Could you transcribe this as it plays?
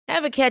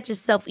Ever catch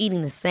yourself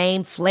eating the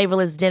same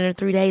flavorless dinner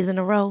 3 days in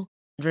a row?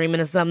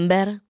 Dreaming of something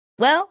better?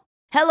 Well,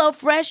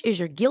 HelloFresh is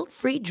your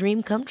guilt-free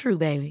dream come true,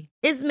 baby.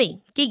 It's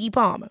me, Keke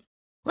Palmer.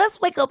 Let's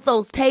wake up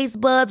those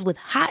taste buds with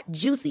hot,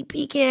 juicy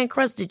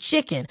pecan-crusted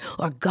chicken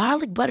or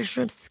garlic butter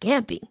shrimp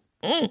scampi.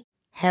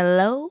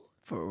 Hello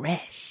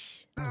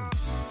Fresh.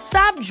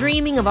 Stop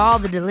dreaming of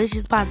all the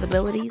delicious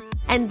possibilities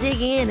and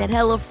dig in at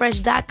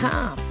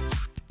HelloFresh.com.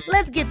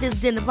 Let's get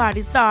this dinner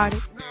party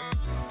started.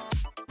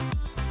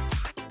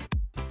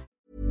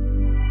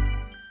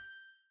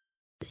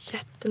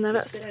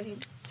 Jättenervöst.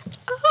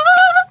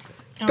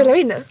 Spelar vi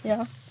in nu?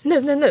 Ja.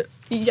 Nu.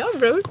 Ja,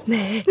 bror.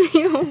 Nej.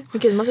 Jo. Men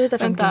gud, måste vi ta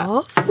fram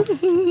glas?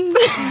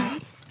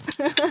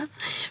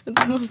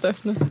 Du måste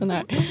öppna upp den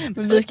här.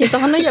 Men vi ska inte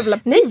ha någon jävla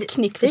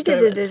knick,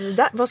 förstår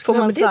du? Vad ska Får man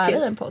man med det svära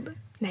till? i en podd?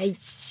 Nej,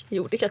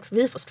 jo det är klart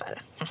vi får svära.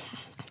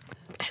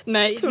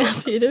 Nej,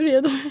 är du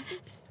redo?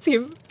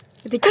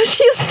 Det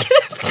kanske är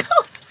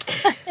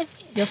skruvkork.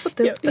 Jag får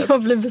ta upp den.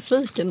 Jag blir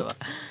besviken då.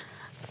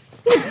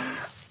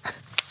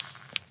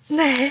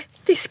 Nej,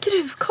 det är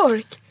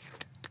skruvkork.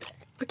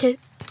 Okej.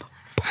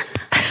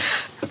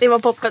 Det var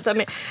poppet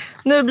hörni.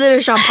 Nu blir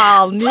det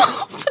champagne.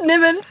 Nej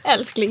men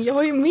älskling, jag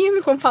har ju med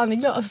mig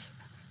champagneglas.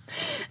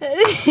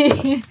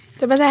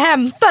 Men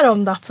hämta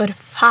dem då för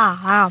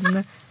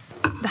fan.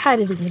 Det här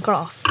är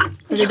vinglas.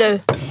 Du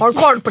har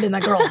koll på dina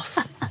glas.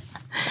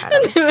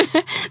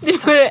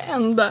 Det var det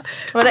enda.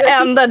 Det var det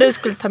enda du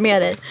skulle ta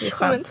med dig. Det är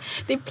skönt. Men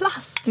det är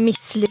plast.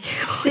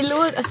 Misslyckat. Det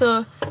låter,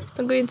 alltså,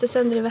 de går ju inte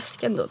sönder i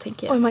väskan då,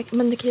 tänker jag. Oj,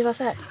 men det kan ju vara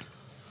så här.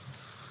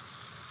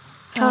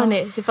 Hör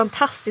ni hur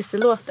fantastiskt det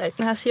låter?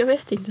 Alltså, jag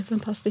vet inte hur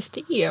fantastiskt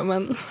det är,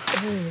 men...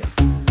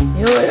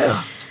 Jo.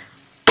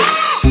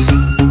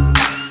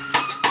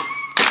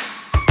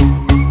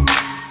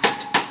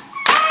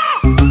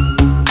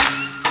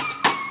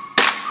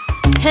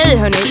 Hej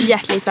hörni,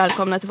 hjärtligt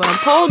välkomna till våran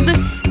podd.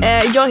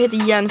 Jag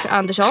heter Jennifer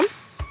Andersson.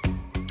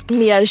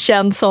 Mer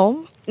känd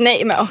som.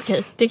 Nej men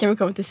okej, det kan vi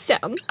komma till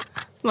sen.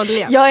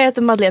 Madeleine. Jag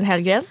heter Madeleine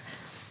Hellgren.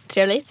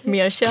 Trevligt.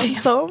 Mer känd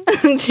som.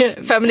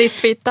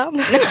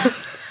 Feministfittan.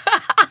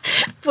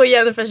 På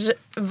Jennifers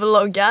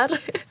vloggar.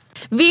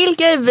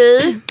 Vilka är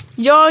vi?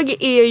 Jag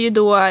är ju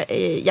då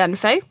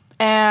Jennifer.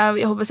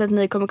 Jag hoppas att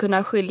ni kommer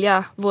kunna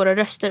skilja våra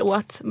röster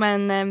åt.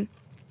 Men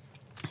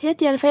jag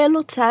heter Jennifer, jag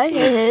låter så här.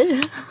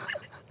 Hej.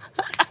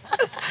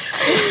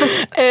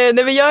 Nej,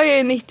 men jag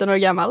är 19 år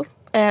gammal.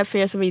 För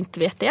er som inte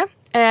vet det.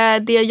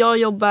 Det jag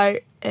jobbar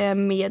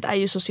med är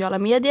ju sociala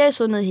medier.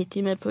 Så ni hittar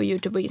ju mig på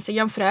YouTube och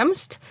Instagram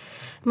främst.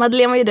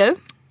 Madeleine, vad gör du?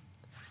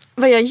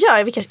 Vad jag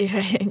gör? Vi kanske...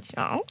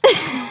 Ja.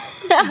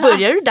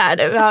 Börjar du där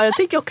nu? Ja, jag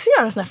tänkte också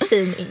göra en sån här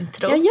fin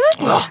intro. Jag gör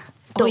det.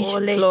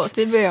 Dåligt. Förlåt,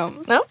 vi börjar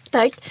om. Ja,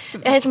 tack.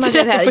 Jag heter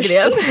Madeleine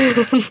Hellgren.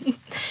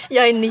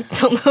 Jag är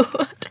 19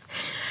 år.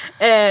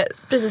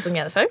 Precis som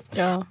Jennifer.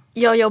 Ja.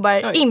 Jag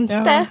jobbar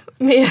inte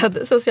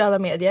med sociala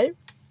medier.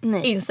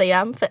 Nej.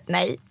 Instagram.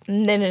 Nej.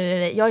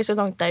 Jag är så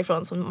långt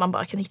därifrån som man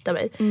bara kan hitta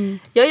mig.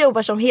 Jag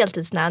jobbar som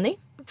heltidsnanny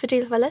för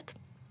tillfället.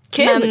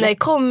 Kul. Men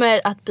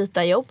kommer att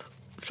byta jobb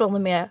från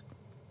och med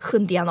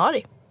 7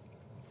 januari.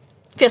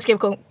 För jag skrev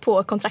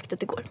på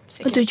kontraktet igår.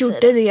 Och du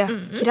gjorde det.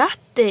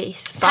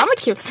 Grattis. Fan vad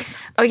kul.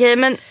 Okej,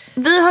 men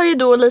vi har ju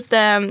då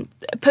lite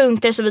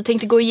punkter som vi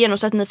tänkte gå igenom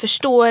så att ni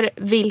förstår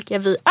vilka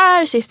vi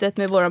är, syftet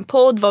med våran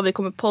podd, vad vi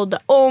kommer podda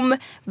om,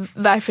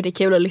 varför det är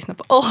kul att lyssna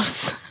på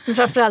oss. Men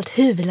framförallt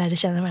hur vi lärde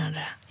känna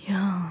varandra.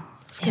 Ja.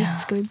 Ska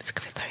vi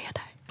börja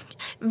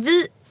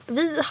där?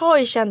 Vi har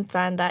ju känt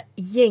varandra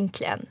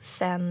egentligen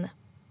sen...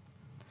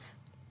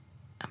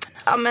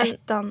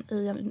 Ettan i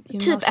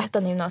gymnasiet. Typ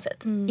ettan i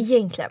gymnasiet.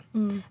 Egentligen.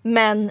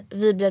 Men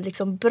vi blev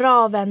liksom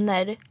bra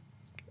vänner.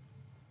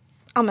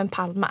 Ja, men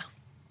Palma.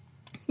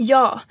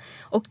 Ja,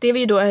 och det var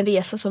ju då en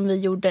resa som vi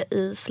gjorde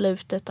i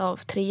slutet av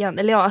 3:an.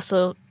 Eller ja,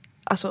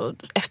 alltså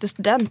efter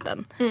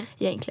studenten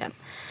egentligen.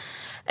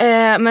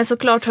 Men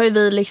såklart har ju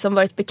vi liksom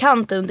varit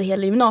bekanta under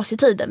hela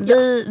gymnasietiden. Ja.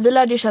 Vi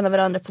lärde ju känna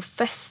varandra på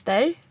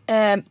fester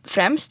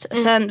främst.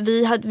 Sen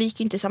vi gick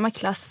ju inte i samma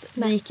klass.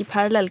 Nej. Vi gick i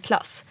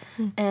parallellklass.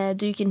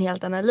 Du gick i en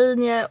helt annan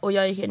linje och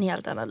jag gick i en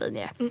helt annan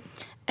linje.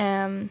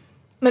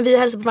 Men vi har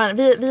hälsat på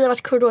varandra. Vi har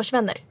varit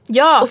korridorsvänner.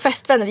 Ja. Och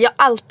festvänner. Vi har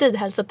alltid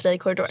hälsat på dig i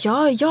korridor.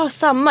 Ja,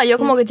 samma. Jag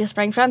kommer ihåg att jag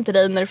sprang fram till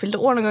dig när du fyllde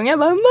år någon gång. Jag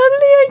bara,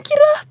 Madeleine,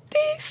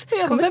 grattis!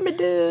 Jag bara, vem är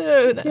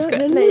du?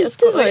 Nej, jag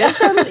skojar. Jag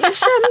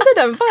kände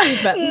den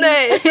viben.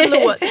 Nej,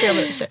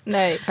 förlåt.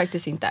 Nej,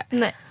 faktiskt inte.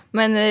 Nej.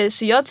 Men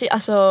så jag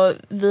alltså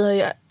vi har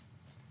ju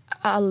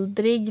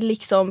aldrig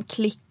liksom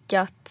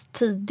klickat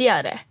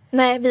tidigare.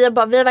 Nej, vi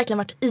har verkligen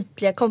varit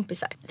ytliga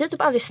kompisar. Vi har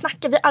typ aldrig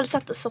snackat. Vi har aldrig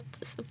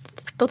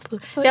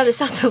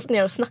satt oss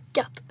ner och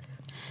snackat.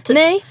 Typ.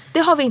 Nej, det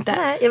har vi inte.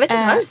 Nej, jag vet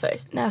inte varför.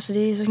 Nej, alltså det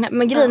är så knäppt.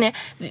 Men grejen är,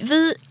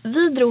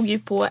 vi drog ju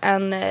på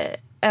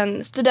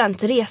en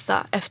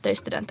studentresa efter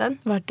studenten.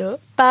 Vart då?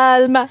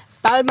 Palma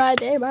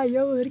de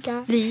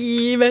Mallorca.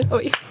 Livet,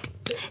 oj.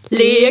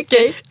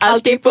 Leker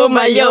alltid på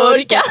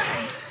Mallorca.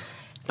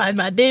 Bye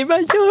Madiba,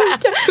 jag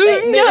kan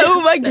sjunga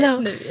och vara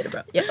glad. Nu är det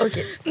bra. Ja,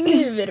 okej.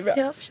 Nu är det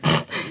bra.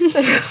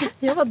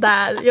 Jag var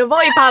där. Jag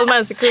var i Palma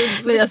en sekund.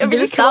 Men alltså, jag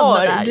ville stanna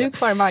där. Du är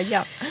kvar i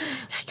Maggan.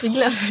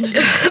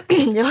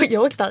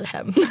 Jag åkte aldrig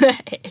hem.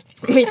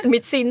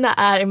 Mitt sinne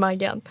är i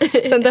Maggan.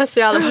 Sen dess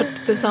har jag aldrig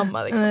varit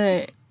tillsammans. Liksom.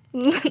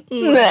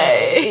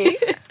 Nej.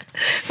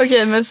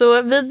 Okej, men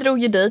så vi drog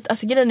ju dit.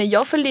 Alltså grejen är,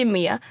 jag följde ju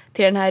med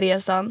till den här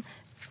resan.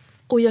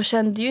 Och jag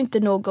kände ju inte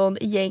någon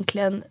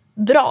egentligen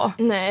bra.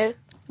 Nej.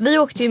 Vi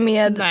åkte ju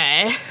med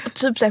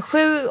typ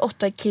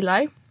 7-8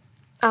 killar.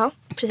 Ja,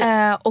 precis.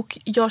 Och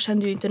jag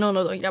kände ju inte någon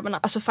av de grabbarna.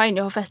 Alltså fine,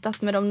 jag har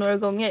festat med dem några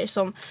gånger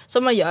som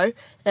man gör.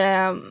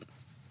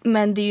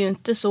 Men det är ju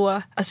inte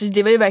så. Alltså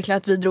det var ju verkligen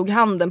att vi drog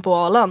handen på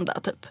Arlanda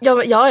typ.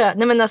 Ja.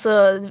 Nej men alltså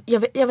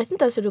jag vet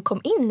inte ens hur du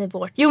kom in i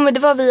vårt. Jo men det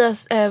var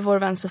via vår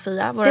vän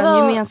Sofia. Vår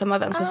gemensamma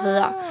vän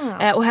Sofia.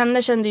 Och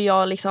henne kände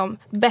jag liksom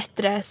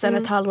bättre sen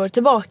ett halvår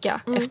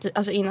tillbaka.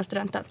 Alltså innan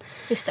studenten.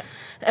 Just det.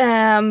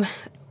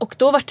 Och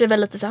då var det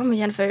väl lite så här, men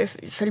Jennifer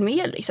följ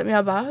med liksom.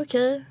 Jag bara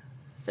okej.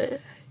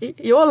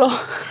 YOLO.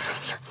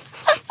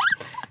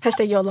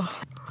 Hashtag YOLO.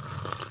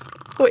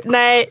 Oj,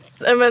 nej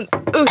men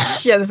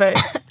usch Jennifer.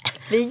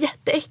 Vi är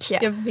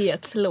jätteäckliga. Jag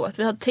vet, förlåt.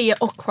 Vi har te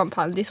och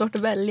champagne. Det är svårt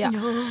att välja.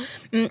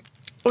 Ja.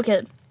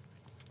 Okej.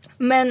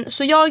 Men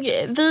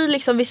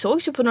så vi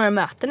sågs ju på några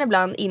möten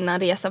ibland innan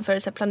resan för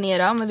att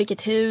planera med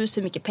vilket hus,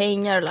 hur mycket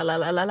pengar och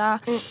lalalala.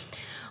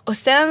 Och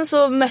sen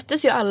så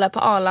möttes ju alla på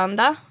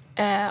Arlanda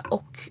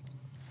och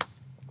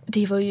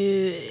det var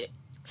ju...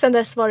 Sen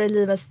dess var det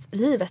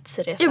livets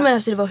resa. Jo men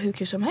alltså det var hur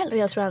kul som helst.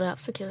 Jag tror aldrig jag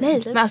haft så kul.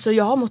 Nej, men alltså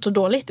jag har mått så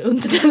dåligt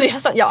under den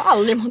resan. Jag har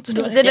aldrig mått så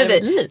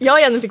dåligt. Jag och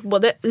Jenny fick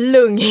både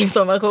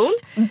lunginflammation,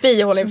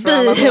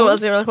 bihåleinflammation,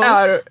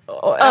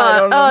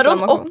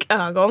 öron och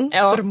ögon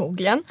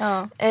förmodligen.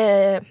 Ja.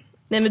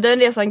 Nej men den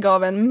resan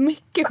gav en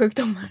mycket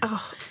sjukdomar.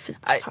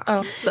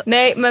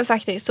 Nej men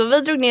faktiskt, så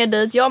vi drog ner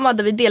dit. Jag och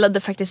Madde, vi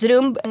delade faktiskt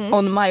rum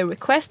on my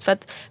request. För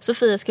att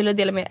Sofia skulle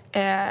dela med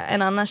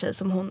en annan tjej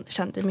som hon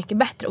kände mycket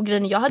bättre. Och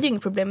jag hade ju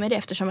inget problem med det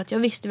eftersom att jag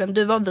visste vem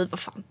du var.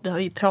 Vi har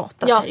ju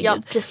pratat,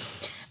 herregud.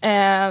 Precis.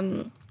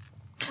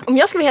 Om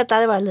jag ska vara helt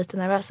ärlig var jag lite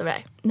nervös över det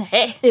här.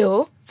 Nej.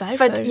 Jo, varför?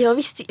 För att jag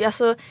visste,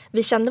 alltså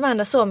vi kände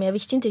varandra så, men jag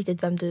visste inte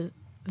riktigt vem du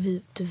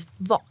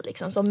var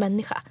liksom som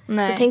människa.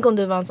 Nej. Så tänk om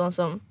du var en sån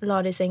som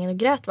la dig i sängen och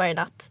grät varje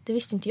natt. Det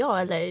visste inte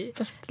jag. Eller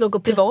fast låg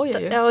och det var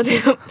jag ju. Ja, det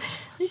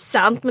är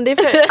sant, men det är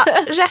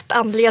för rätt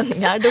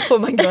anledningar. Då får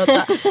man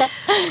gråta.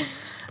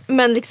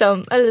 Men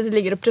liksom, eller du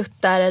ligger och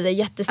pruttar eller är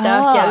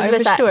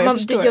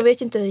jättestökig. Jag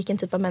vet ju inte vilken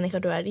typ av människa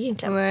du är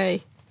egentligen.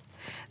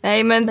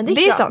 Nej men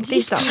det är sant.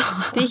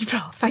 Det gick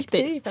bra faktiskt. Det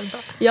gick bra.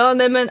 Ja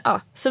nej men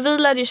så vi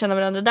lärde ju känna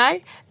varandra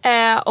där.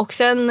 Och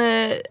sen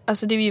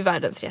alltså det var ju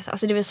världens resa.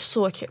 Alltså det var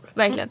så kul,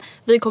 verkligen.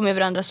 Vi kom ju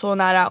varandra så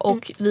nära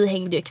och vi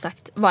hängde ju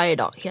exakt varje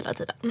dag hela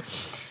tiden.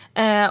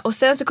 Och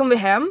sen så kom vi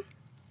hem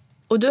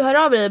och du hör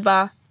av dig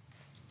bara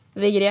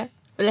Vigre,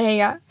 vill du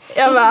hänga?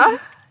 Jag bara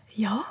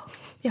ja,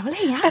 jag vill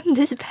hänga. En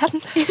ny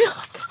vän.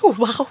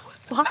 Wow.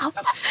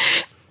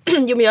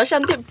 Jo men jag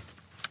kände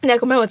när jag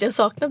kom hem att jag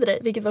saknade dig,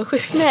 vilket var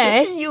sjukt.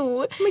 Nej.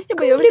 Jo,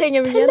 jag vill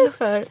hänga med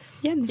Jennifer.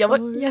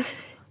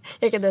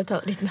 Jag kan ta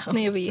ditt namn.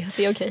 Nej jag vet,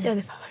 det är okej.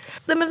 Jennifer.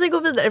 Nej men vi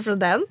går vidare från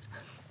den.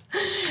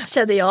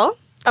 Kände jag.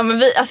 Ja men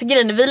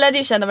vi lärde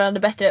ju känna varandra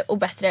bättre och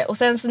bättre. Och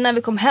sen så när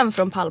vi kom hem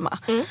från Palma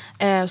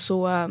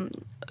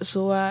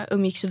så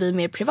umgicks vi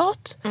mer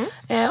privat.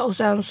 Och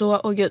sen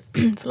så,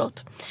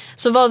 förlåt.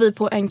 Så var vi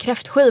på en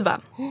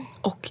kräftskiva.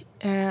 Och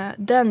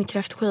den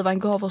kräftskivan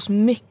gav oss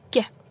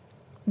mycket.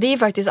 Det är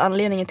faktiskt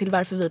anledningen till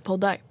varför vi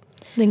poddar.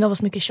 Den gav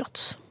oss mycket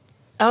shots.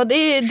 Ja det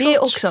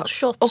är också.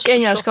 Shots, och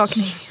en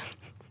hjärnskakning.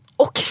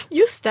 Och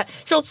just det,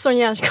 shots och en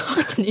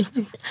hjärnskakning.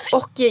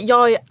 Och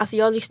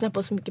jag lyssnar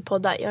på så mycket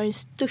poddar. Jag är den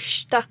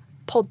största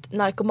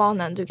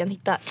poddnarkomanen du kan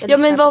hitta. Ja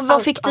men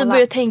vad fick dig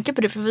börja tänka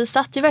på det? För vi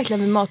satt ju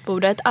verkligen vid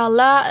matbordet.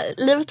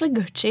 Livet var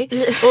Gucci.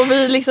 Och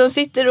vi liksom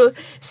sitter och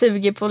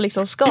suger på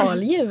liksom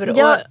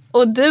skaldjur.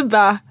 Och du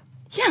bara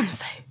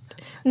Jennifer.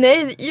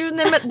 Nej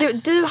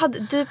men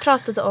du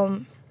pratade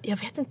om. Jag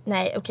vet inte,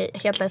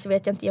 helt ärligt så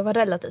vet jag inte. Jag var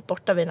relativt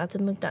borta vid den här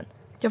tidpunkten.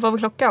 Jag var vid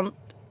klockan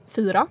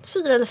 4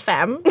 eller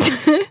 5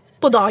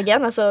 på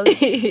dagen, alltså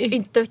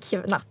inte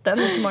natten,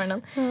 inte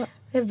morgonen.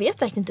 Jag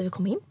vet verkligen inte hur vi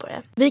kom in på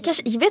det.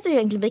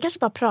 Vi kanske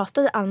bara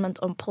pratade allmänt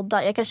om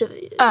poddar. Jag kanske,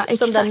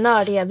 som den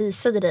nördiga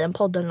visade dig en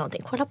podd eller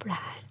någonting. Kolla på det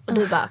här. Och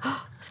du bara,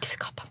 ska vi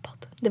skapa en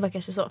podd? Det var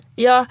kanske så.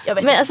 Ja,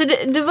 men alltså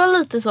det var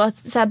lite så att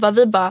så här,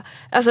 vi bara,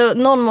 alltså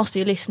någon måste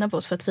ju lyssna på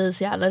oss för att vi är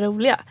så jävla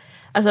roliga.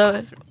 Alltså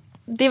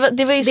det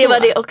var ju så. Det var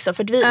det också,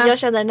 för att jag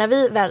känner när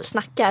vi väl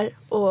snackar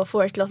och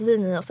får ett glas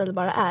vin i oss eller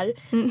bara är,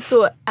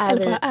 så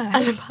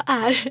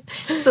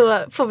så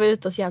får vi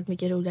ut oss jävligt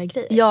mycket roliga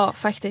grejer. Ja,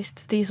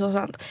 faktiskt. Det är så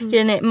sant.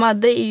 Grejen är,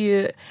 Madde är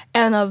ju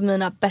en av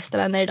mina bästa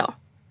vänner idag.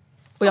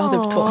 Och jag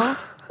har typ 2.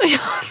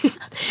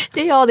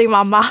 Det är jag och din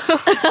mamma.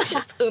 Det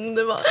känns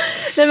underbart.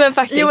 Nej men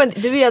faktiskt. Jo men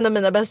du är en av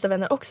mina bästa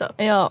vänner också.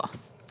 Ja.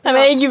 Nej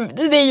men gud,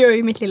 det gör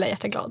ju mitt lilla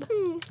hjärta glad.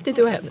 Det är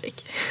du och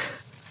Henrik.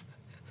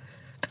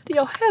 det är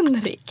jag och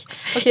Henrik.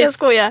 Okej, jag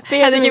skojar.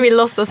 Henrik är min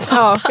låtsaspappa.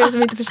 Ja, för er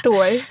som inte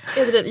förstår.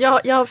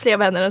 Jag har fler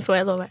vänner än så,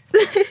 jag lovar.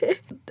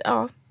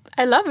 Ja,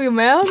 I love you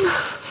man.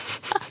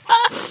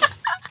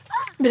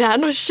 Men det här är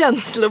nog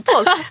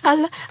känslopodd.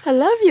 I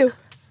love you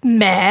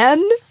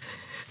man.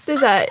 Det är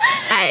så här,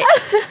 nej.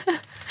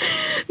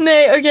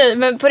 Nej, okej,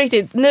 men på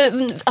riktigt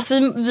nu, alltså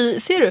vi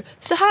ser du,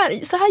 så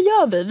här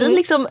gör vi. Vi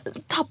liksom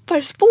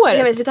tappar spåret.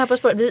 Jag vet, vi tappar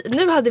spåret.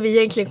 Nu hade vi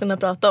egentligen kunnat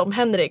prata om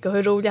Henrik och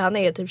hur rolig han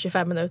är i typ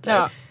 25 minuter.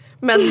 Ja.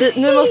 Men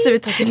nu måste vi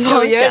ta tillbaka. Ska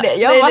vi göra det?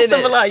 Jag har massa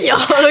på lager. Jag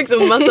har också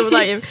massa på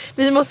lager.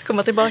 Vi måste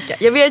komma tillbaka.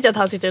 Jag vet ju att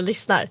han sitter och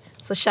lyssnar.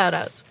 Så shout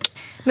out.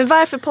 Men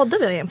varför poddar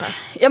vi igen på?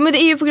 Ja, men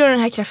det är ju på grund av den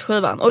här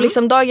kräftskivan. Och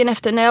liksom dagen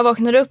efter när jag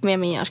vaknade upp med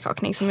min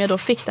hjärnskakning som jag då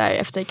fick där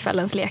efter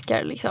kvällens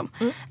lekar liksom,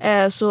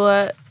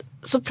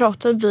 så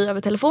pratade vi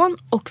över telefon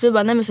och vi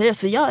bara, nej men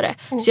seriöst, vi gör det.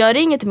 Så jag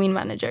ringer till min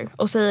manager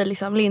och säger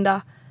liksom,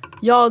 Linda,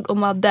 jag och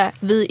Madde,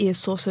 vi är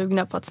så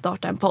sugna på att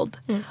starta en podd.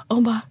 Och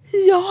hon bara,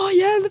 ja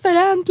Jennifer,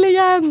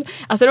 äntligen.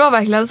 Alltså det var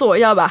verkligen så.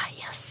 Jag bara,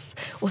 yes.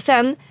 Och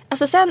sen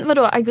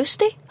vadå,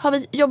 augusti har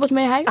vi jobbat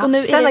med det här. Ja, och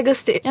nu sen är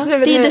augusti. Ja, det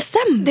är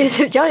december.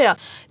 Ja.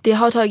 Det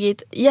har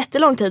tagit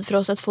jättelång tid för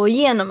oss att få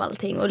igenom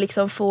allting och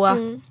liksom få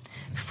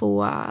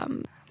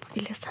vad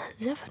vill jag säga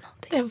för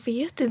någonting? Jag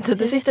vet inte.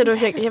 Du sitter och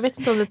försöker, jag vet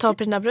inte om du tar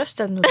på dina bröst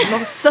eller om du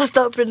låtsas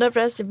ta på dina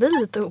bröst. Det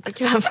blir lite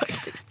obekvämt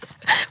faktiskt.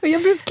 Men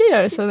jag brukar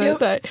göra så när jag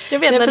vet,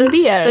 när jag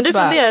funderar. När du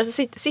funderar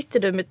så sitter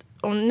du med,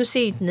 nu ser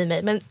ju inte ni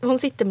mig, men hon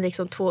sitter med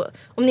liksom två,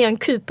 om ni har en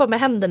kupa med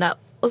händerna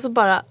och så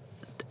bara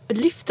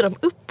lyfter de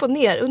upp och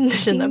ner under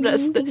sina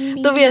bröst.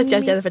 Då vet jag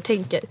att Jennifer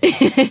tänker.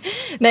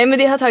 Nej, men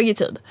det har tagit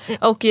tid.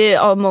 Och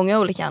av många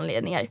olika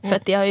anledningar. För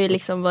att det har ju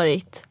liksom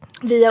varit...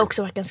 Vi har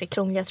också varit ganska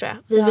krångliga, tror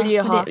jag. Vi vill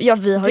ju ha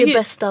det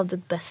bästa av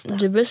det bästa.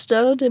 Det bästa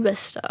av det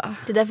bästa.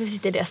 Det är därför vi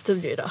sitter i deras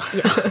studio idag.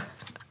 Ja.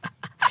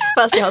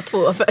 Fast jag har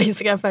 2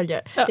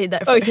 Instagram-följare. Ja. Det är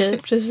därför. Okej,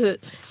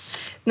 precis.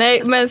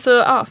 Nej, men så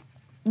ja.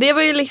 Det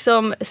var ju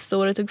liksom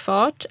så det tog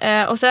fart.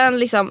 Och sen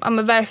liksom,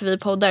 men varför vi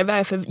poddar,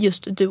 varför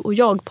just du och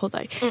jag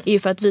poddar, är ju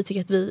för att vi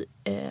tycker att vi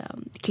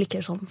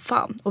klickar som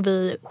fan. Och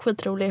vi är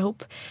skitroliga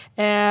ihop.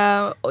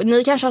 Och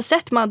ni kanske har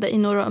sett Madde i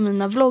några av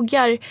mina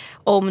vloggar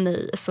om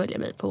ni följer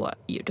mig på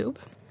YouTube.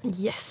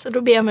 Yes, och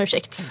då ber jag om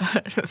ursäkt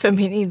för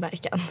min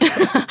inverkan.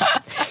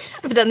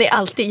 För den är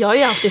alltid, jag är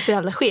ju alltid så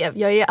jävla skev.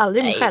 Jag är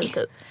aldrig mig själv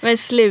typ. Men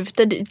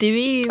sluta, du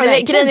är ju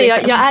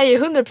jag är ju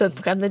 100% mig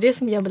själv. Men det är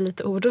som jag blir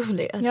lite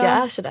orolig. Att jag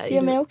är sådär.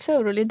 Ja, men jag är också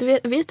orolig. Du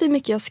vet hur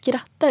mycket jag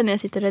skrattar när jag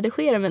sitter och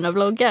redigerar mina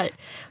vloggar.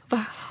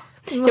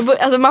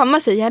 Alltså mamma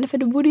säger gärna, för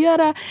du borde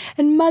göra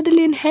en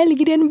Madeleine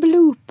Hellgren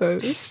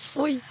bloopers.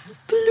 Oj,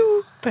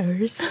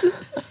 bloopers.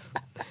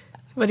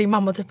 Vad din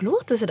mamma typ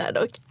låter sådär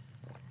dock.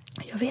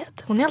 Jag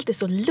vet. Hon är alltid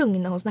så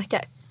lugn när hon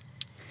snackar.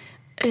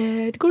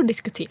 Det går att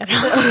diskutera.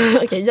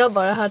 Okej, jag har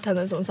bara hört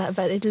henne som så här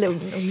väldigt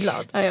lugn och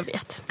glad. Ja, jag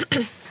vet.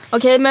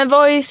 Okej, men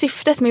vad är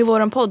syftet med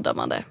våran podd,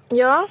 Amanda?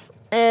 Ja,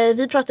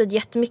 vi pratade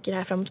jättemycket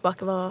här fram och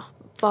tillbaka.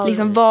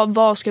 Liksom,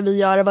 vad ska vi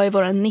göra? Vad är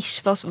våran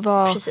nisch?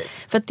 Precis.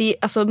 För att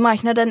alltså,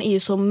 marknaden är ju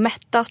så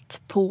mättat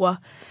på...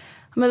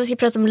 Men vi ska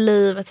prata om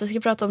livet, vi ska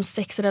prata om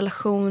sex och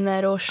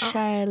relationer och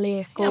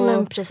kärlek. Och... Ja,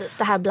 men precis.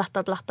 Det här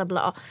blatta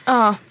bla.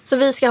 Ja. Så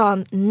vi ska ha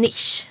en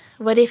nisch.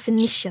 Vad är det för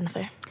nischen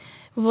för?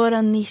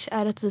 Våran nisch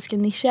är att vi ska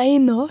nischa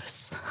in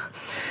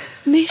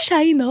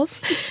oss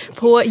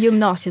på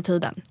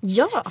gymnasietiden.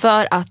 Ja.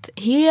 För att,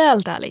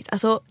 helt ärligt,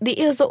 alltså,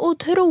 det är så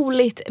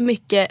otroligt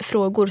mycket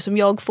frågor som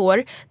jag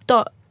får.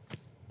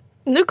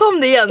 Nu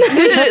kom det igen.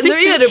 Nu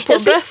är du på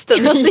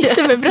brösten. Jag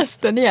sitter med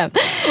brösten igen.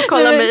 Och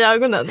kollar mig i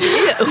ögonen.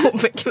 Det är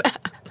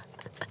obekvämt.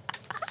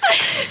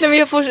 Nej, men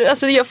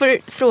jag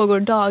får frågor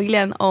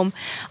dagligen om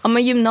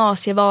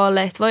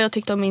gymnasievalet, vad jag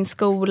tyckte om min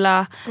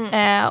skola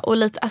och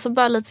lite, alltså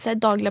bara lite så här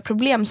dagliga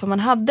problem som man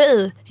hade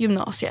i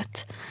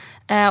gymnasiet.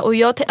 Och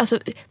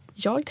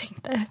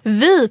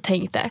vi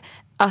tänkte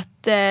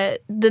att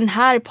den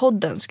här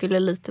podden skulle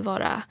lite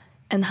vara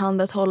en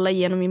hand att hålla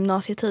genom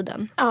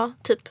gymnasietiden. Ja,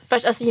 typ.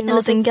 Först, alltså, en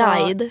liten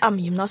guide. Men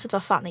gymnasiet var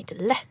fan inte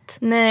lätt.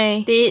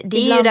 Nej. Det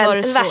är ju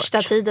den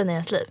värsta tiden i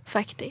ens liv.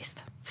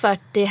 Faktiskt. För att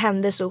det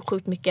hände så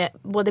sjukt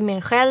mycket. Både med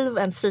en själv,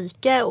 en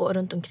psyke och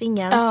runt omkring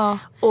en. Ja.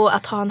 Och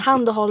att ha en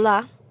hand att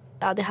hålla,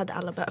 ja, det hade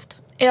alla behövt.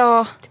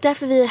 Ja. Det är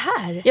därför vi är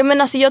här. Ja,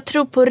 men alltså jag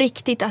tror på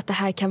riktigt att det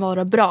här kan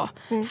vara bra.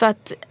 För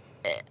att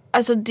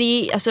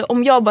alltså,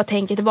 om jag bara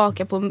tänker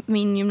tillbaka på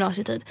min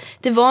gymnasietid,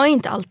 det var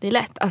inte alltid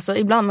lätt. Alltså,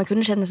 ibland man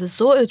kunde känna sig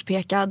så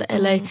utpekad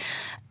eller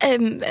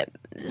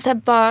så här,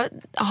 bara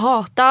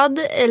hatad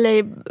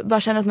eller bara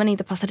känna att man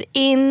inte passade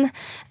in.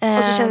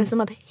 Och så kändes det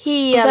som att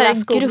hela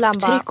skolan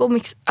grupptryck bara...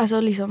 och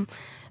alltså liksom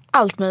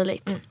allt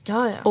möjligt.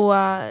 Ja. Och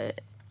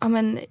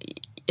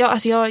jag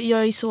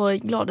är så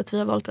glad att vi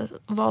har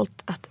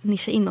valt att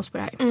nischa in oss på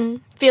det här.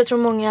 För jag tror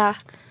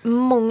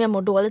många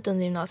mår dåligt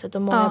under gymnasiet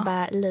och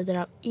många lider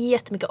av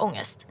jättemycket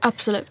ångest.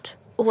 Absolut.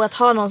 Och att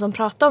ha någon som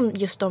pratar om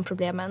just de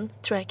problemen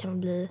tror jag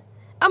kan bli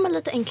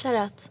lite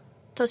enklare att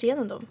ta sig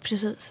igenom dem.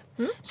 Precis.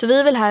 Så vi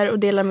är väl här och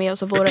delar med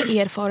oss av våra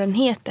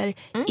erfarenheter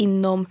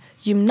inom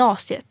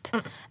gymnasiet.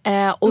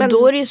 Och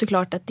då är det ju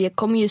såklart att det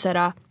kommer ju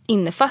såhär,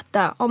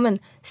 innefatta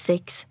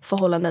sex,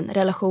 förhållanden,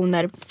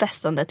 relationer,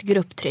 festandet,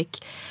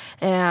 grupptryck,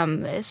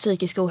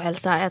 psykisk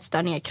ohälsa,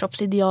 ätstörningar,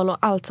 kroppsideal och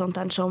allt sånt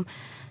där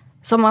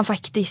som man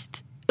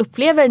faktiskt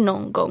upplever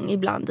någon gång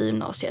ibland i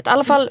gymnasiet. I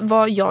alla fall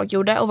vad jag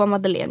gjorde och vad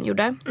Madeleine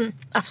gjorde.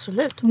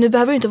 Absolut. Nu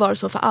behöver det inte vara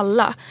så för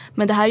alla.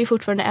 Men det här är ju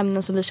fortfarande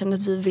ämnen som vi känner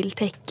att vi vill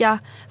täcka.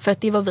 För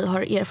att det är vad vi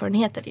har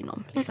erfarenheter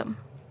inom. Liksom.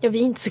 Ja, vi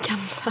är inte så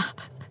gamla.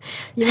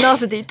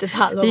 Gymnasiet är inte ett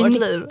halva vårt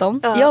liv.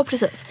 Ja,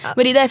 precis. Ja.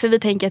 Men det är därför vi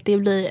tänker att det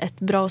blir ett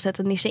bra sätt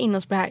att nischa in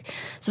oss på det här.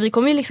 Så vi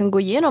kommer ju liksom gå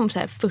igenom så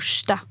här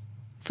första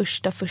så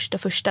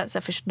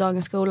här, första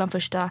dagens skolan,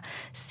 första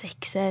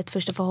sexet,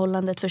 första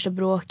förhållandet, första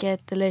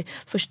bråket eller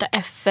första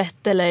F1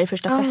 eller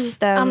första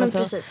festen. Ja, men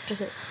alltså.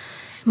 precis.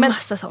 Men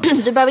massa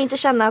sånt. Du behöver inte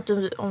känna att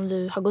om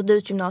du har gått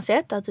ut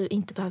gymnasiet att du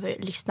inte behöver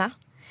lyssna.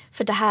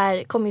 För det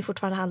här kommer ju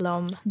fortfarande handla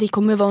om... Det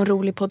kommer vara en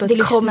rolig podd att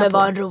lyssna på. Det kommer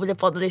vara en rolig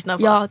podd att lyssna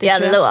på. Ja,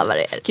 jag lovar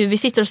er. Gud, vi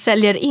sitter och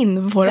säljer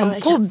in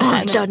våran podd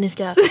här. Klart ni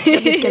ska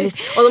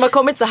lyssna. Och de har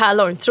kommit så här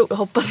långt,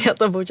 hoppas jag att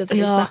de fortsätter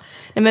lyssna.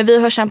 Nej, men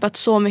vi har kämpat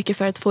så mycket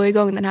för att få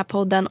igång den här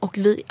podden. Och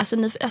vi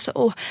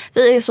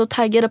är så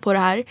taggade på det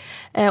här.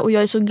 Och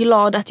jag är så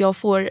glad att jag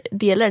får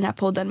dela den här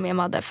podden med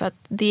Madde. För att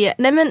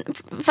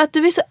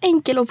du är så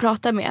enkel att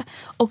prata med.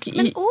 Och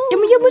jag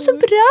mår så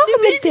bra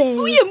med dig.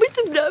 Jag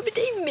mår så bra med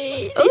dig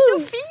med. Det är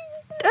så fint.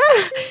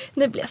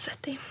 Nu blir jag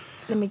svettig.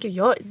 Nej men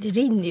gud, det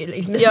rinner ju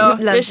liksom. Ja,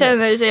 jag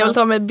känner att jag vill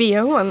ta med BH.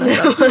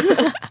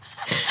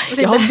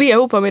 Jag har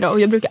BH på mig idag och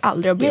jag brukar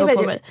aldrig ha BH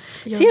på mig.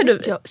 Ser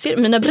du?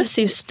 Mina bröst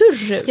ser ju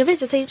större ut. Jag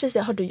vet, jag tänkte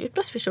precis, har du gjort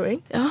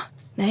bröstförstoring? Ja,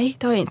 nej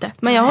det har jag inte.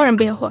 Men jag har en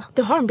BH.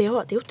 Du har en BH,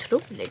 det är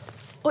otroligt.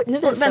 Oj, nu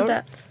visar vänta.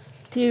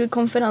 Det är ju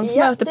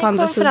konferensmöte på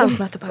andra sidan.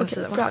 Konferensmöte på andra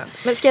sidan.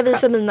 Men ska jag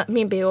visa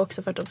min BH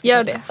också för att de ska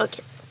gör det.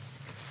 Okej.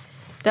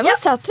 Den var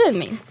sötare än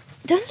min.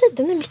 Den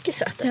är mycket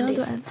sötare än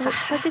din.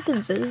 Här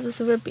sitter vi och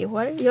så våra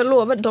BH. Jag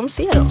lovar, de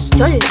ser oss.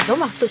 Ja,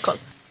 de har full koll.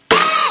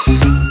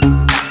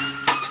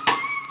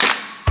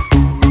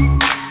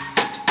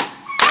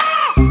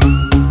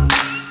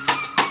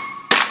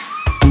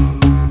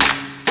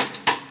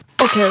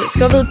 Okej,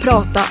 ska vi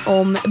prata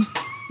om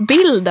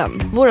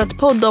bilden, vårt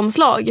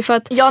poddomslag, för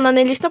att när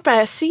ni lyssnar på det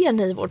här ser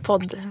ni vår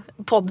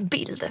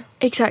poddbild.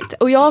 Exakt.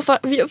 Och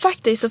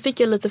faktiskt så fick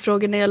jag lite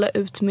frågor när jag la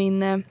ut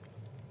min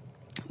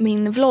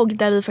vlogg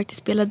där vi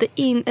faktiskt spelade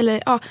in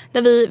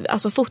där vi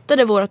alltså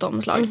fotade vårt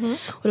omslag.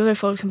 Och då var det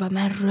folk som bara,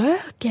 men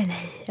röker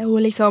ni?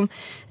 Och liksom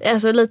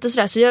alltså lite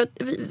sådär, så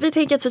vi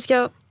tänker att vi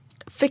ska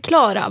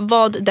förklara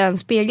vad den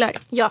speglar.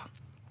 Ja.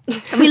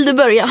 Vill du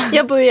börja?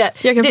 Jag börjar.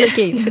 Jag kan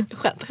flika in.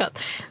 Skönt.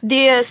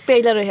 Det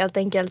speglar då helt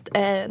enkelt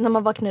när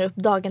man vaknar upp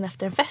dagen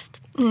efter en fest.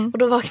 Och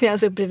då vaknar jag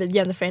alltså upp bredvid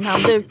Jennifer i en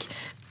handduk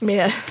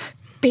med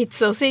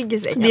pizza och cigg i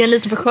sängen. Det är en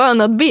lite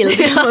förskönad bild.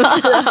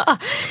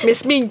 Med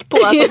smink på,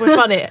 att man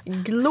fortfarande är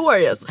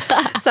glorious.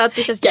 Så att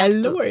det känns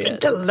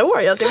glorious.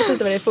 Jag vet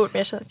inte vad det är för ord, men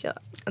jag känner att jag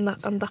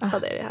andappade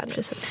det här nu.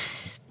 Precis.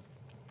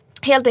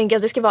 Helt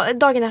enkelt, det ska vara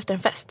dagen efter en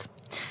fest.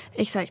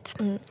 Exakt.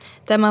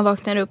 Där man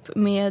vaknar upp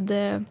med...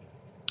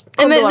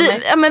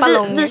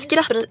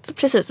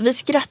 vi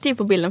skrattar ju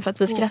på bilden för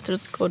att vi skrattar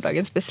åt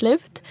gårdagens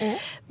beslut.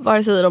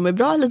 Vare sig de är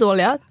bra eller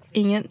dåliga.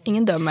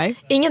 Ingen dömer.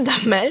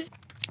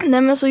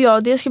 Nej, men så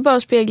det ska bara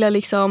spegla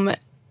liksom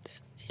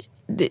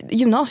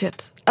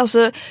gymnasiet.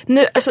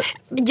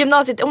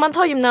 Gymnasiet, om man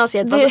tar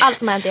gymnasiet, allt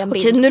som hänt i en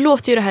bild. Okej, nu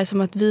låter ju det här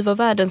som att vi var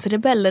världens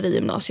rebeller i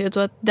gymnasiet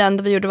och att det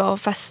enda vi gjorde var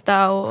att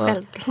festa och...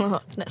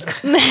 Självklart.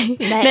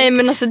 Nej,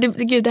 men alltså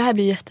gud, det här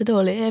blir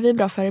jättedåligt. Är vi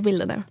bra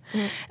förebilder nu?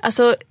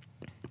 Alltså...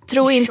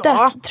 Tro inte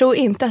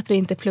att vi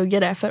inte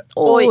pluggade, för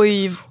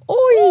oj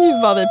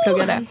vad vi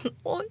pluggade.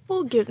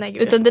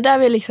 Gud. Utan det där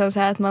var liksom så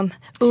här att man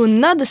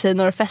unnade sig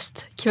några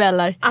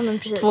festkvällar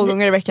 2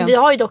 gånger i veckan. Vi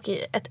har ju dock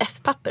ett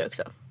F-papper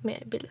också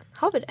med bilden.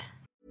 Har vi det?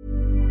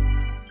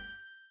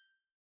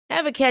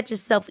 Ever catch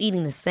yourself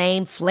eating the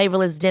same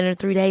flavorless dinner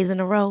 3 days in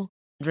a row?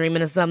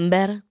 Dreaming of something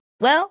better?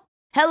 Well,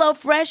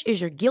 HelloFresh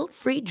is your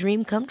guilt-free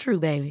dream come true,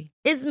 baby.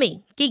 It's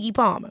me, Keke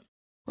Palmer.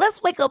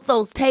 Let's wake up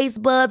those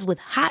taste buds with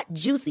hot,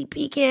 juicy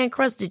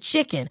pecan-crusted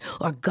chicken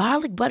or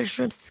garlic butter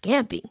shrimp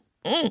scampi.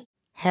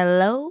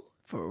 Hello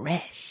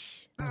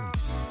Fresh.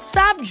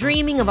 Stop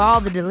dreaming of all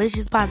the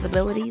delicious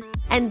possibilities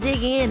and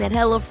dig in at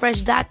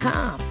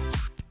HelloFresh.com.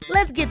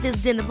 Let's get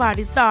this dinner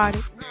party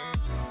started.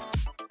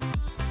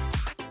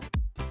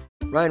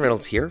 Ryan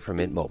Reynolds here from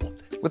Mint Mobile.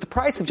 With the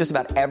price of just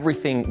about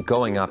everything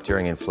going up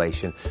during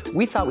inflation,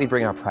 we thought we'd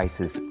bring our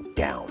prices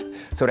down.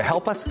 So to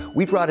help us,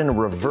 we brought in a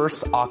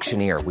reverse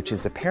auctioneer, which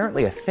is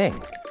apparently a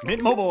thing.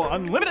 Mint Mobile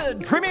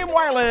Unlimited Premium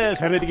Wireless.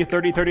 How to get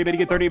 30, 30, bit to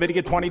get 30, bit to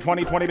get 20,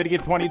 20, 20, bit to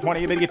get 20,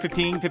 20, bit to get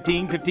 15,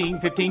 15, 15,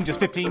 15, just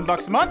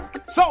 $15 a month?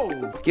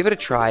 Sold! Give it a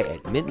try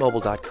at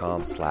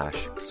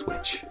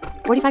mintmobile.com/switch.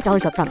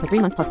 $45 up front for 3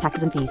 months plus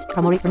taxes and fees.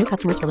 Promo rate for new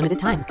customers for limited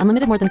time.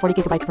 Unlimited more than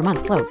 40 gigabytes per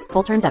month. Slows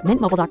full terms at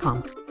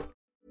mintmobile.com.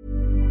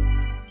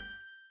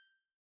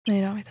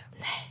 Nej, det har vi inte.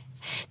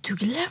 Du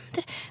glömde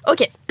det.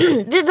 Okej,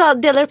 vi bara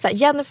delar upp så här.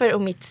 Jennifer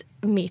och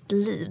mitt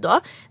liv då.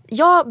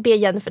 Jag ber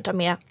Jennifer ta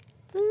med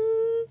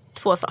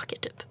 2 saker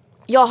typ.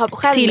 jag har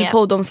själv till med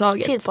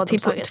poddomslaget. till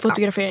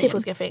fotograferingen. Till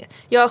fotograferingen.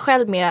 Jag har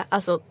själv med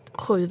alltså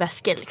 7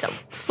 väskor liksom,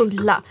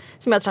 fulla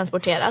som jag har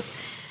transporterat.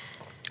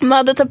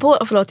 Madde tar på,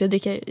 förlåt jag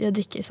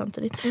dricker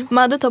samtidigt.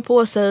 Madde tar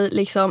på sig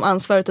liksom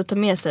ansvaret att ta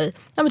med sig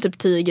typ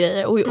 10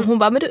 grejer och hon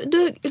bara, men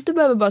du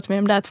behöver bara ta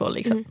med de där 2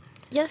 liksom.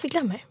 Jennifer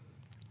glömmer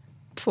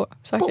 2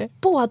 saker.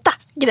 Båda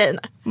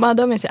grejerna.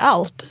 Madde har med sig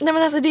allt. Nej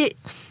men alltså det.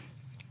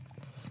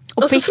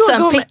 Och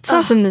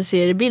pizzan som ni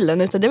ser i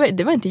bilden, utan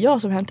det var inte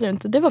jag som hämtade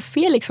den. Det var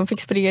Felix som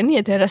fick springa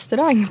ner till en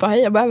restaurang och bara,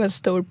 jag behöver en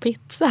stor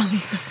pizza.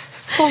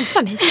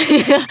 Sponsrar ni?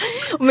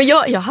 Men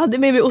jag hade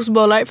med mig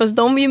ostbollar, fast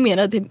de var ju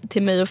menade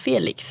till mig och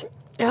Felix.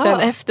 Ja. Sen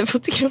efter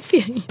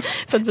fotograferingen.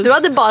 Du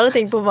hade bara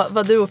tänkt på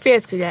vad du och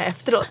Felix skulle göra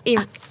efteråt. Nej,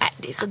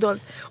 det är så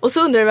dåligt. Och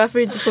så undrar du varför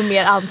du inte får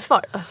mer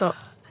ansvar. Alltså.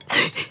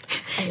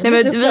 Nej,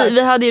 men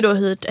vi hade ju då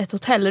hyrt ett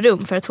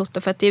hotellrum för att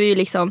fota. För att det är ju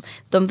liksom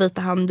de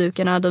vita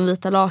handdukarna, de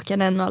vita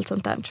lakanen och allt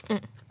sånt där.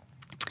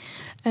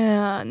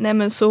 Nej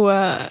men så.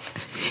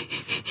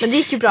 Men det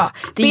gick ju bra.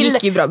 Det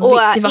gick ju bra. Och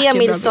det var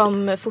Emil bra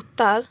som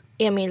fotar.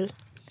 Emil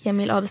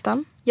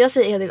Adelstam. Jag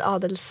säger Edil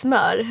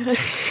Adelsmör.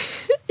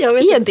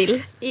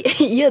 Edil?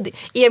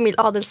 Emil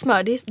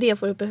Adelsmör. Det är det jag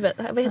får upp i huvudet.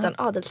 Vad heter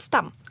han?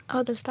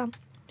 Adelstam.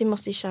 Vi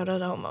måste ju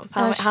köra honom.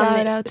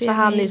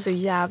 Han är så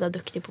jävla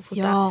duktig på att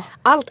fota. Ja,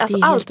 allt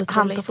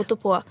han tar foto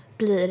på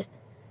blir.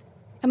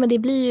 Ja men det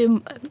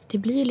blir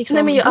ju liksom.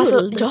 Nej, men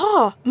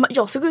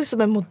jag såg ut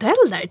som en modell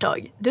där ett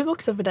tag. Du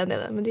också för den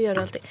delen, men det gör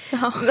du alltid.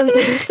 Ja, men,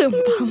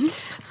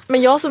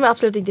 men jag som är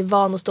absolut inte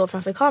van att stå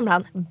framför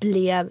kameran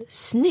blev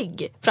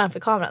snygg framför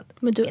kameran.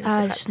 Men du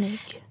är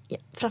snygg. Ja,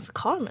 framför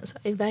kameran så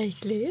i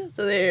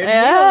verkligheten.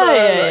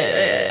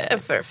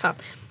 För fan.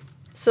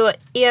 Så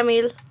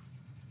Emil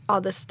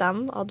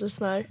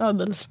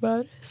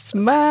Adelsmör.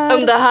 Smör.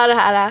 Om det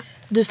här.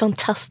 Du är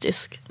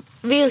fantastisk.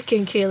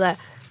 Vilken kille.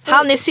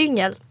 Han är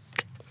singel.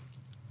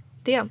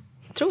 Det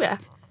tror jag.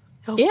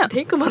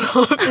 Tänk om man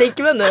har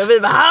flickvän nu och vi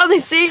bara, han är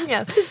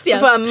singel. Vi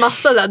får en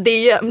massa där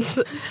DMs.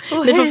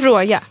 Ni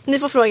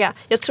får fråga.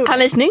 Jag tror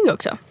han är snygg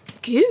också.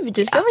 Gud,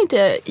 det ska vi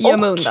inte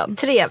gömma undan.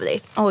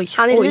 Trevlig. Oj,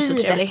 han är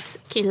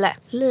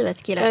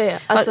livets kille. Ja.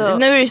 Alltså,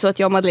 nu är det ju så att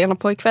jag och Madeleine har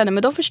pojkvänner,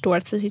 men de förstår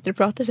att vi sitter och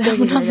pratar så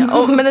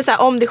här. Men det är så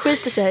här, om det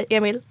skiter sig,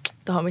 Emil,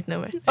 då har mitt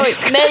nummer. Oj,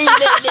 nej.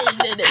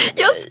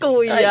 Jag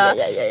skojar.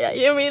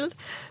 Emil.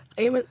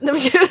 Nej men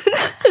gud.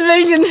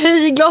 Verkligen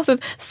höj i glaset.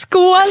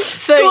 Skål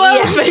för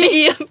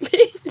Emil.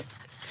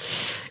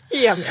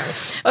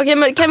 Okej,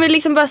 men kan vi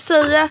liksom bara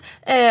säga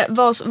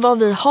vad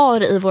vi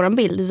har i våran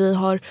bild? Vi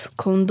har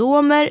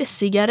kondomer,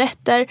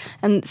 cigaretter,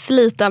 en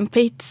sliten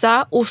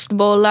pizza,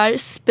 ostbollar,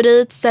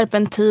 sprit,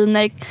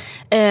 serpentiner,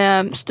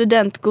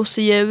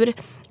 studentgosedjur.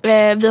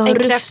 Vi har en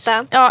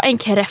kräfta. Ja, en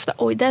kräfta.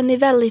 Oj, den är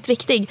väldigt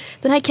viktig.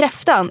 Den här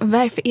kräftan,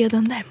 varför är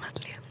den där,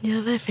 Madeleine?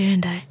 Ja, varför är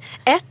den där?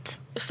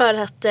 För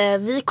att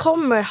vi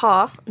kommer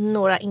ha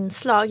några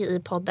inslag i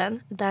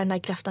podden där den här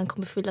kräftan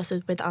kommer fyllas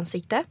ut på ett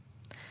ansikte.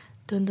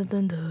 Dun, dun,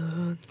 dun,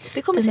 dun.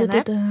 Det kommer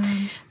senare.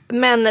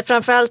 Men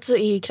framförallt så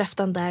är ju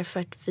kräftan där för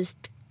att vi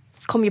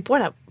kom ju på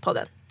den här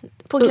podden.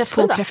 På en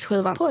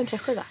kräftskiva.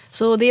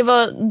 Så det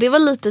var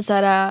lite så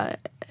här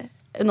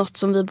något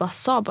som vi bara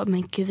sa,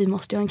 men gud, vi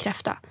måste ju ha en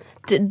kräfta.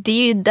 Det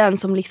är ju den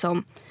som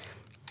liksom.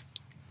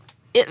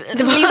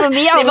 Det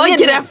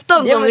var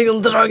kräftan som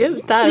liksom drog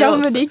ut där. Ja,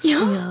 men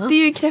det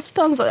är ju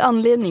kräftans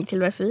anledning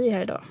till varför vi är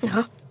här idag.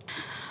 Ja.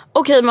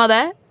 Okej,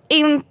 Madde.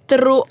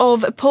 Intro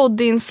av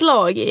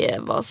poddinslag är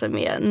vad som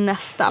är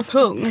nästa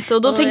punkt.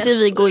 Och då tänkte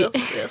vi gå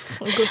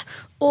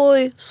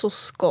Oj, så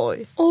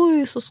skoj.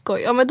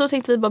 Ja, men då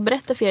tänkte vi bara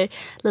berätta för er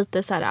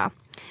lite så här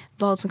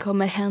vad som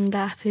kommer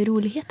hända för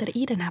roligheter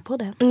i den här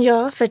podden.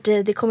 Ja,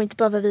 för det kommer inte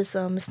bara vara vi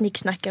som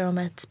snicksnackar om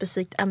ett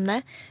specifikt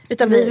ämne.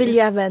 Utan vi vill ju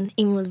även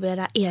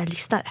involvera era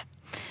lyssnare.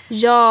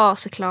 Ja,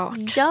 såklart.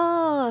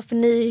 Ja, för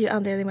ni är ju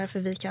anledningen varför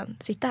vi kan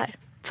sitta här.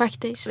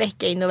 Faktiskt.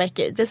 Vecka in och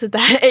vecka ut. Vi sitter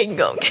här en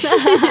gång.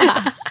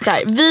 Så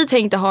här, vi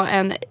tänkte ha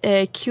en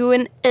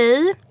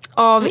Q&A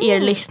av er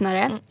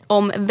lyssnare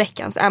om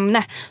veckans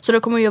ämne. Så det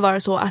kommer ju vara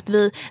så att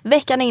vi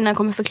veckan innan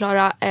kommer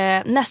förklara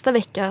nästa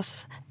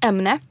veckas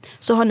ämne.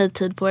 Så har ni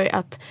tid på er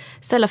att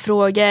ställa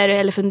frågor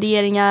eller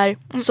funderingar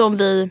som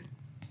vi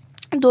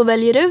då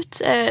väljer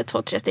ut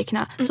 2-3 stycken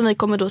som vi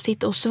kommer då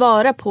sitta och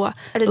svara på.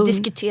 Eller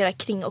diskutera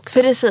kring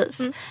också.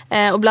 Precis.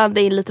 Och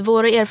blanda in lite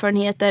våra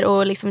erfarenheter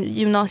och liksom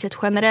gymnasiet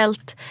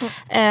generellt.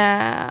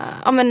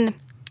 Ja, men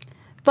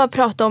bara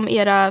prata om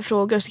era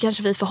frågor så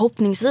kanske vi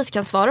förhoppningsvis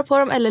kan svara på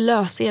dem eller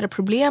lösa era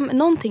problem.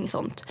 Någonting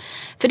sånt.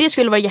 För det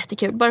skulle vara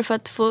jättekul. Bara för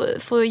att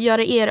få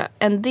göra er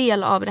en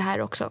del av det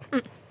här också.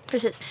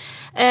 Precis.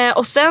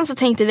 Och sen så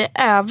tänkte vi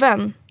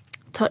även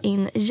ta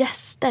in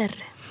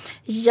gäster.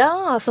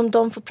 Ja, som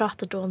de får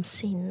prata då om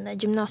sin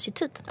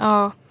gymnasietid.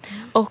 Ja,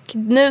 och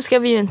nu ska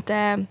vi ju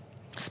inte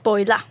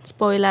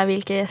spoila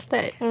vilka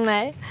gäster.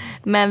 Nej.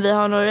 Men vi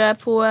har några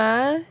på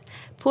en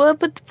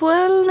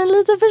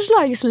liten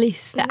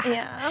förslagslista.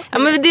 Ja,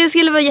 men det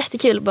skulle vara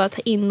jättekul att bara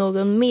ta in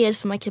någon mer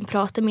som man kan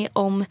prata med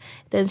om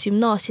dens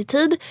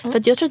gymnasietid. För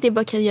att jag tror att det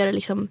bara kan göra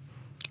liksom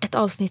ett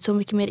avsnitt så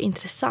mycket mer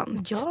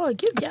intressant. Ja,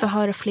 gud ja. Att få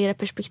höra flera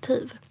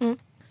perspektiv.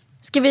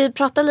 Ska vi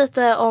prata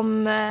lite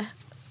om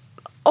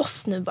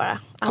oss nu bara?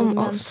 Om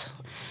oss.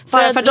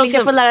 Bara för att de ska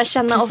liksom, få lära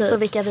känna precis, oss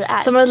och vilka vi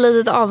är. Som ett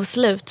litet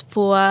avslut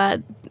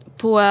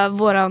på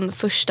våran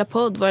första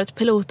podd, vårt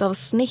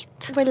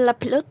pilotavsnitt. Vår lilla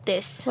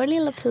pilotis. Vår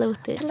lilla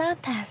pilotis.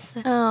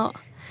 Pilotis. Ja.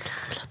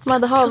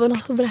 Madde, har vi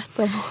något att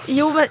berätta om oss?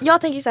 Jo, men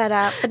jag tänker så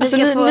här. För alltså,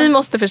 ni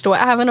måste förstå,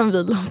 även om vi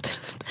låter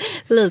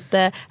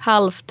lite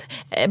halvt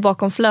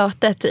bakom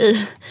flötet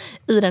i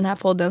den här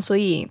podden, så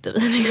är inte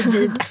vi.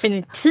 Vi är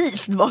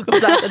definitivt bakom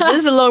flötet. Vi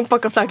är så långt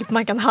bakom flötet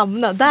man kan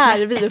hamna. Där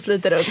är vi och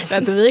flyter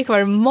runt. Vi är kvar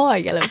i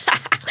Magaluf.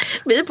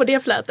 Vi är på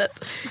det flötet.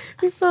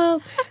 Fy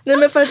fan. Nej,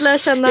 men för att lära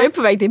känna... Jag är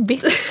på väg till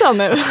Ibiza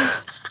nu.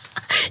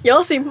 Jag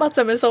har simmat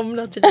som en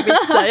somnat till Ibiza.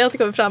 Jag har inte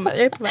kommit fram än.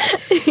 Jag är på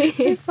väg.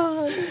 Fy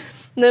fan.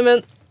 Nej,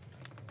 men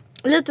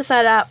lite så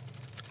här.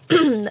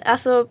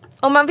 Alltså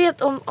om man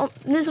vet, om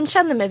ni som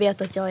känner mig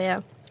vet att jag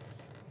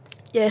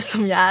är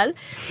som jag är.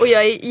 Och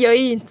jag är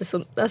inte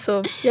så,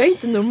 alltså jag är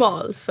inte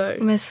normal för.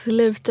 Men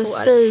sluta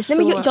säg så.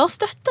 Nej, men jag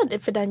stöttar det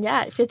för den jag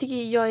är. För jag tycker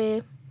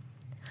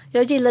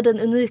jag gillar den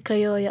unika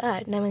jag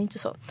är. Nej, men inte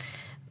så.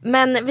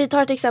 Men vi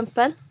tar ett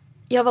exempel.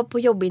 Jag var på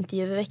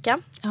jobbintervju i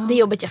veckan. Ja. Det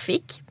jobbet jag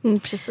fick.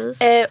 Precis.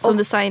 Som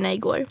du signade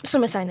igår.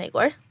 Som jag signade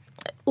igår.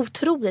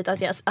 Otroligt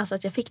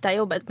att jag fick det här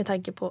jobbet med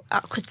tanke på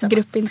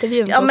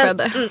gruppintervjun som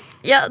skedde.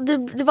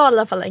 Det var i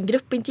alla fall en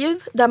gruppintervju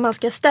där man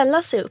ska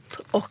ställa sig upp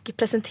och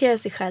presentera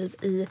sig själv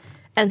i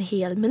en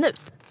hel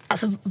minut.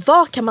 Alltså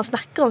vad kan man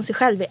snacka om sig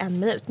själv i en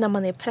minut när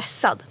man är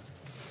pressad?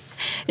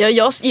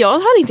 Jag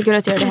hade inte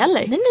kunnat göra det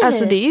heller. Nej.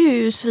 Alltså det är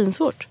ju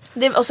svinsvårt.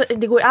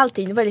 Det går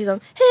allting. Det var liksom,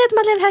 hej, jag heter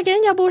Madeleine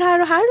Hellgren, jag bor här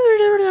och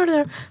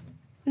här.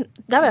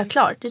 Där var jag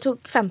klar. Det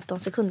tog 15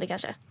 sekunder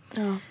kanske.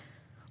 Ja.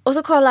 Och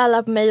så kollar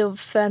alla på mig och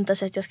förväntar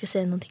sig att jag ska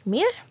säga någonting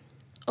mer.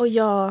 Och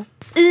jag,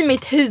 i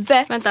mitt huvud...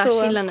 Vänta,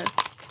 chilla nu.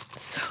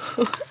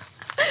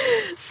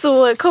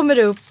 Så kommer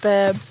det upp...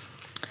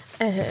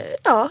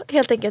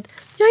 helt enkelt.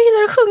 Jag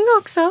gillar att sjunga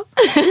också.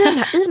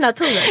 I den här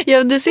tonen.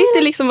 Ja, du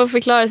sitter liksom och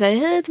förklarar så här,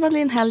 hej, jag heter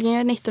Madeleine Hellgren, jag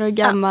är 19 år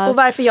gammal. Och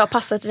varför jag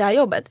passar till det här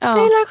jobbet. Ja.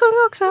 Jag gillar att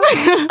sjunga också.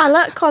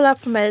 Alla kollar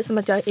på mig som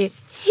att jag är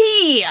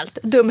helt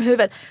dum i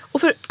huvudet.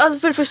 Och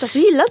för det första så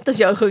gillar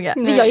inte jag att sjunga.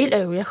 Men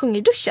jag sjunger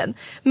i duschen.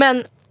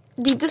 Men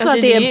det är inte så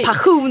att det är en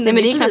passion. Nej,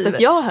 men det är knappt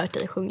att jag har hört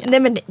dig sjunga. Nej,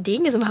 men det är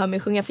ingen som hör mig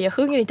sjunga, för jag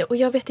sjunger inte. Och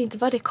jag vet inte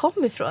var det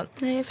kommer ifrån.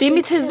 Nej, det är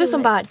mitt huvud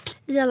som bara...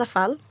 I alla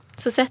fall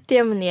så sätter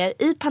jag mig ner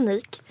i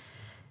panik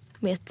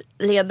med ett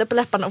leende på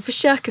läpparna och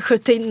försöker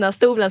skjuta in den här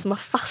stolen som har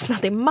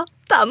fastnat i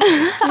mattan.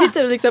 Jag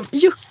sitter och liksom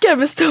juckar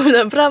med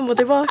stolen fram och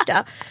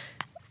tillbaka.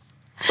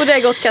 Och det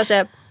har gått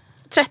kanske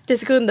 30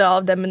 sekunder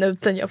av den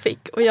minuten jag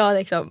fick. Och jag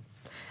liksom...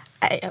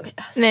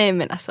 Nej,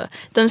 men alltså,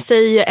 de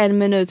säger ju 1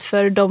 minut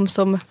för de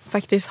som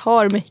faktiskt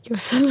har mycket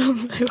att säga om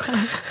sig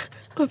själv.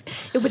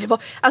 Jo, men det var,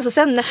 alltså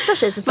sen nästa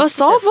tjej som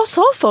vad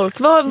sa folk?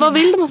 Vad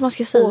vill de att man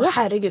ska säga?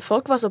 Herregud,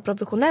 folk var så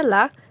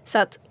professionella så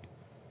att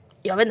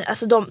jag vet inte,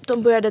 alltså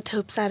de började ta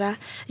upp så här: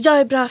 jag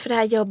är bra för det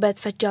här jobbet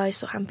för att jag är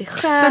så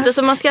ambitiös. Vänta,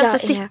 så man ska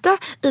alltså sitta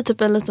i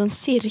typ en liten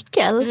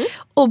cirkel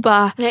och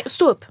bara... Nej,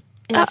 stå upp.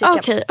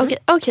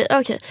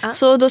 Okej.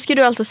 Så då ska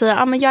du alltså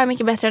säga, men jag är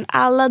mycket bättre än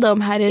alla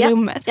de här i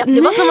rummet. Ja,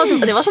 det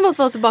var som att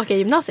vara tillbaka i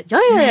gymnasiet.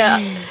 Ja.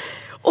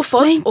 Och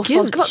folk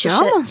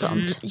gör man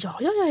sånt? Ja.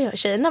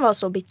 Tjejerna var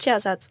så bitchiga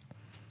så att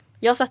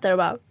jag satt där och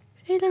bara,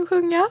 jag gillar att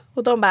sjunga.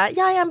 Och de bara,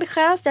 jag är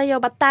ambitiös, jag har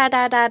jobbat där.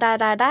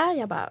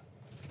 Jag bara,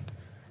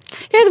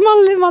 jag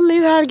heter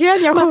Madeleine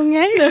Hellgren, jag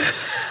sjunger.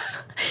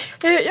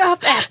 Jag har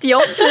haft ett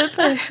jobb typ.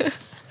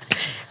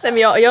 Nej, men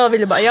jag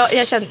ville bara,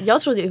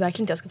 jag trodde ju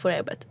verkligen inte jag skulle få det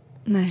jobbet.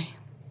 Nej.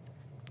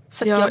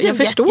 Så jag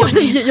förstår.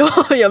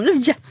 Jag blev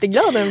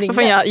jätteglad när de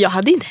ringde. Jag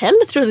hade inte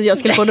heller trott att jag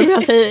skulle få det.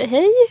 Jag säger,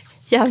 hej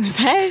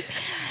Jennifer,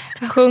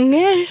 jag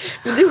sjunger.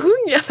 Men du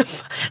sjunger.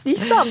 Det är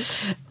sant.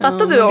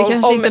 Fattar du det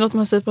kanske inte är något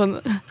man säger på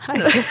en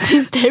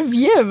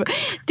intervju.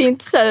 Det är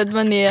inte så att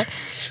man är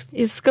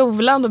i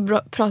skolan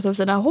och pratar om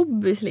sina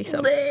hobbys liksom.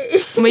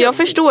 Nej. Men jag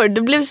förstår,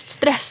 du blev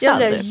stressad. Jag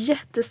blev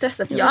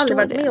jättestressad för jag har aldrig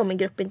varit med om en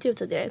gruppintervju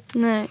tidigare.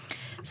 Nej.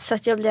 Så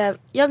att jag blev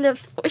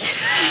oj.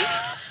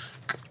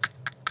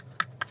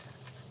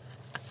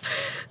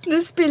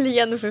 Nu spiller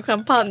Jennifer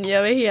champagne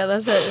över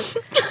hela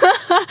sig.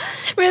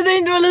 Men jag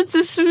tänkte vara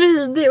lite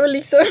smidig och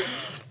liksom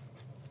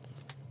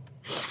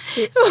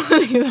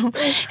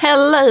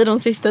hälla i de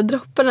sista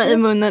dropparna i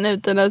munnen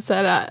utan att så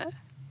här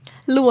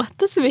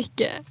låta så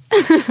mycket.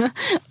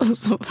 Och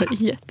så var det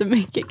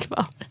jättemycket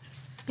kvar.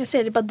 Jag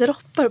ser det bara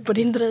droppar på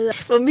din dröja.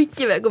 Vad mycket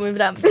vi har kommit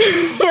fram.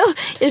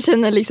 Jag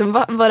känner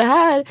liksom, vad det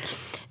här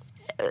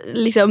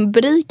liksom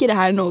beriker det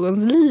här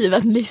någons liv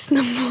att lyssna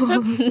på.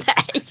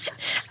 Nej,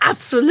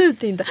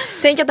 absolut inte.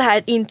 Tänk att det här är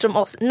ett intro om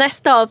oss.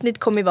 Nästa avsnitt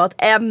kommer ju vara ett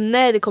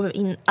ämne. Det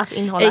kommer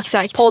innehålla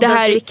exakt.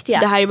 Poddens riktiga.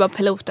 Det här är bara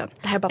piloten.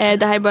 Det här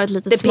är bara ett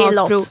litet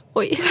smakprov.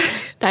 Oj.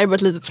 Det här är bara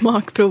ett litet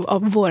smakprov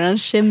av våran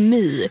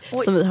kemi.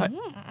 Oj. Som vi har.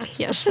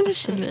 Jag känner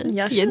kemi.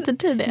 Jag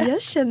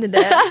känner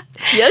det.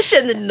 Jag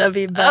känner dina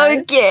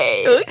vibbar.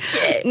 Okej.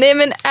 Nej,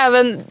 men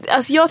även,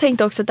 alltså jag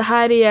tänkte också att det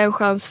här är en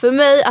chans för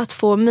mig att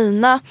få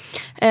mina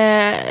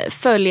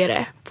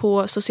följare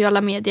på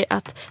sociala medier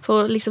att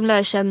få liksom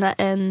lära känna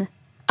en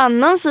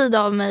annan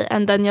sida av mig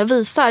än den jag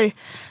visar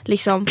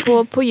liksom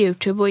på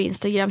YouTube och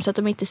Instagram, så att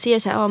de inte ser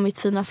så här, mitt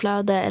fina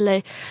flöde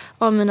eller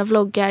mina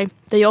vloggar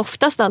där jag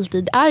oftast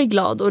alltid är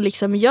glad och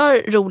liksom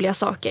gör roliga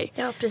saker.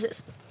 Ja,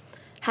 precis.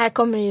 Här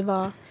kommer det ju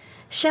vara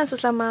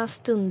känslosamma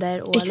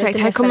stunder och exakt, lite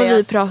här kommer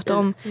vi prata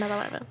om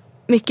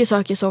mycket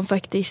saker som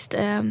faktiskt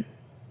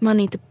man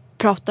inte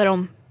pratar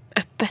om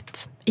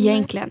öppet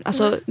egentligen.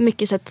 Alltså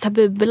mycket så här,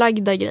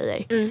 tabubelagda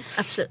grejer.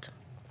 Absolut.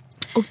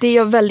 Och det är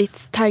jag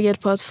väldigt taggad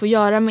på att få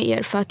göra med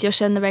er, för att jag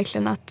känner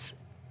verkligen att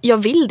jag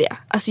vill det.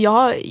 Alltså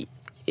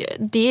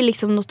det är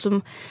liksom något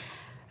som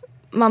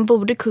man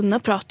borde kunna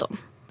prata om.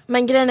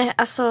 Men grejen är,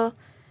 alltså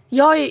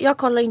jag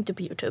kollar inte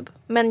på YouTube,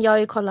 men jag har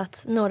ju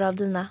kollat några av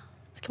dina,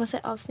 ska man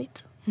säga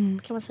avsnitt?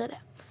 Kan man säga det?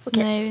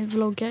 Okay. Nej,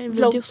 vloggar,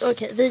 videos.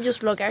 Okej,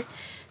 videos, vloggar.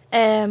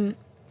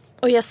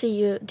 Och jag ser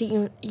ju, det är ju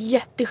en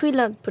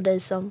jätteskillnad på dig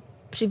som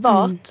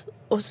privat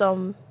och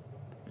som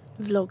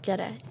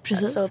vloggare.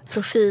 Precis. Alltså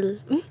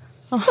profil.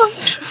 Som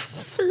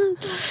profil.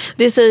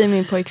 Det säger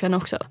min pojkvän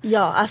också.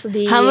 Ja, alltså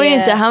det är... Han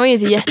var ju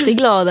inte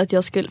jätteglad att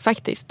jag skulle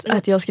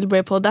att jag skulle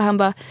börja podda. Han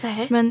bara,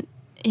 men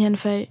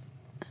Jennifer,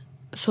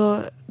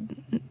 så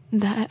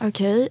det här,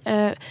 okej.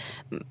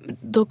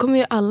 Då kommer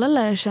ju alla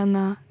lära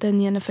känna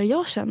den Jennifer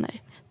jag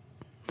känner.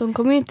 De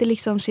kommer ju inte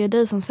liksom se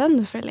dig som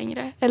Jennifer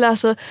längre. Eller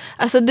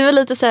alltså det var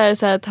lite så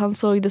här att han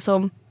såg det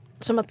som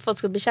att folk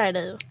skulle bli kär i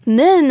dig?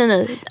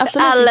 Nej.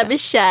 Absolut alla inte. blir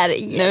kär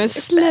i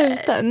Jennifer. Nej, men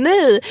sluta.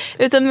 Nej.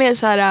 Utan mer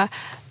så här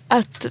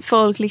att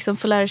folk liksom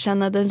får lära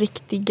känna den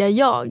riktiga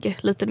jag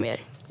lite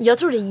mer. Jag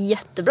tror det är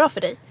jättebra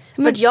för dig.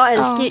 Men, för att jag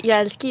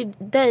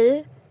älskar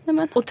dig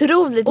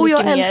otroligt och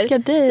mycket mer. Och jag älskar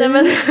dig. Nej,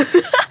 men,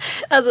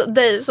 alltså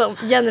dig som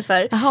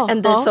Jennifer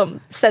än dig som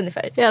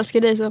Jennifer. Jag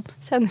älskar dig som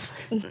Jennifer.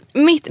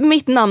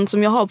 Mitt namn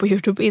som jag har på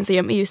YouTube och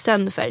Instagram är ju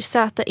Jennifer.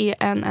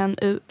 Zennufer.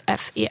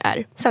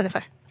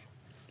 Jennifer.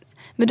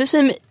 Men du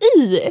säger med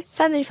i.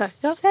 Jennifer.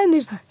 Ja.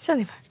 Jennifer.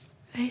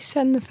 Nej,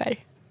 Jennifer.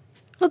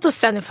 Vadå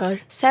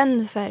Jennifer?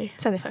 Jennifer.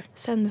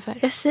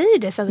 Jag säger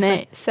det, Jennifer.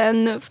 Nej,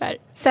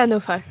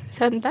 Jennifer.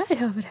 Sen där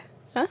har vi det.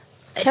 Ja?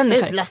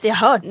 Jennifer. Fulaste jag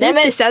hört. Nej,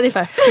 men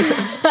Jennifer.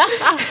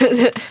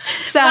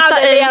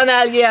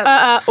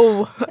 Z-I-N-O-R.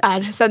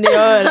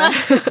 Senior.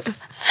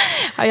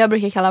 Ja, jag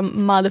brukar kalla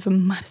Madde för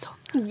Madison.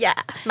 Ja,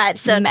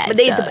 Madison. Men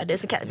det är inte bara det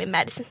som kallar mig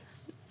Madison.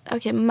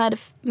 Okej,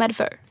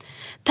 Madfer.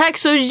 Tack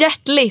så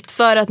hjärtligt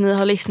för att ni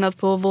har lyssnat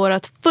på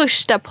vårt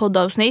första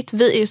poddavsnitt.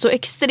 Vi är så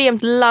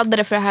extremt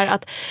laddade för det här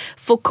att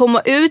få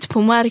komma ut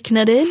på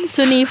marknaden.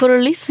 Så ni får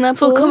lyssna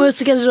på oss. Få komma ut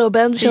till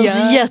garderoben. Det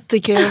känns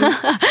jättekul.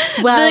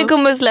 Wow. Vi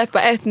kommer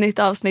släppa ett nytt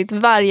avsnitt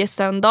varje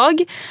söndag.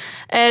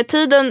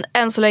 Tiden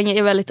än så länge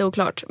är väldigt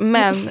oklart.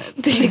 Men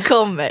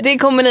det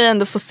kommer ni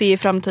ändå få se i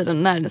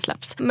framtiden när den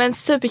släpps. Men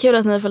superkul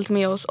att ni har följt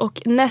med oss.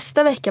 Och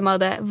nästa vecka,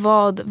 Madde,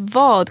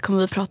 vad kommer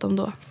vi prata om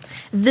då?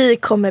 Vi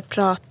kommer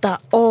prata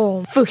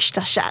om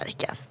första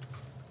kärleken.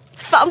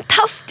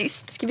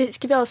 Fantastiskt!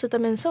 Ska vi avsluta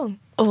med en sång?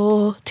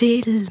 Och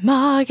till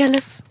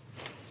Magaluf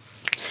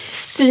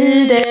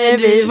styrde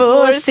vi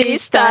vår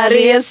sista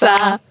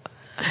resa.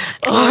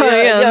 Och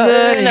jag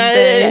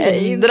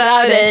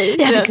hindrar dig.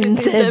 Jag vet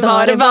inte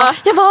vad det var.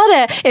 Jag var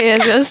det.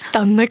 Jag ska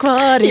stanna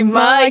kvar i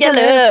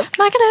Magaluf.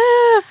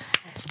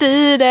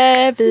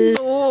 Styrde vi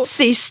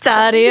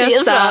sista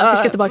resa. Vi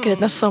ska tillbaka dit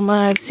nästa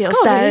sommar. Se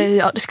oss där.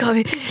 Ja, det ska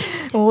vi.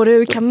 Och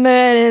du kan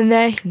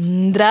med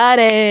hindra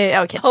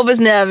dig. Okay. Hoppas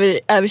ni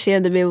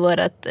överseende med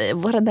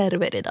våra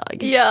nerver idag.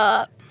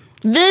 Ja.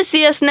 Vi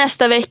ses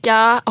nästa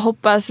vecka.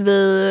 Hoppas vi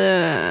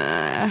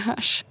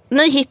hörs.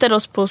 Ni hittar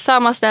oss på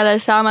samma ställe,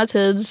 samma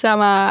tid,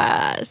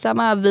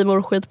 samma Vi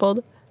mår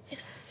skitpodd.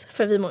 Yes,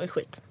 för vi mår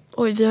skit.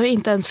 Oj, vi har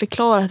inte ens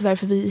förklarat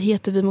varför vi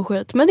heter Vi mår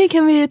skit. Men det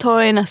kan vi ju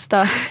ta i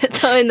nästa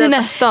avsnitt. Men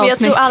jag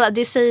tror alla,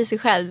 det säger sig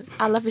själv.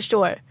 Alla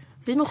förstår.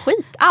 Vi mår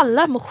skit.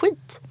 Alla mår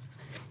skit.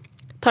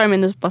 Ta det med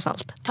en nypa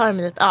salt.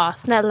 Ja,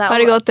 snälla. Ha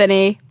det gott,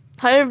 Jenny.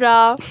 Ha det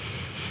bra.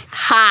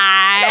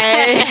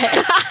 Hej.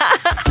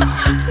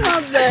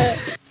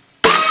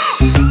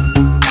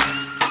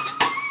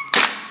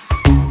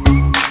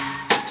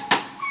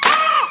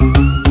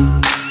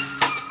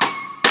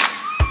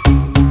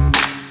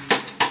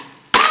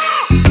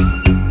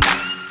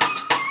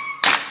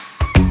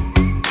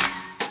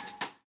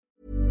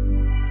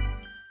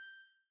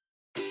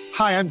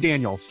 Hi, I'm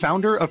Daniel,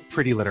 founder of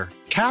Pretty Litter.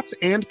 Cats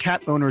and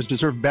cat owners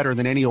deserve better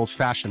than any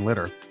old-fashioned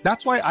litter.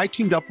 That's why I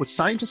teamed up with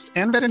scientists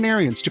and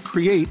veterinarians to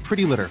create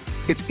Pretty Litter.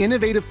 Its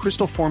innovative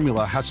crystal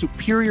formula has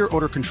superior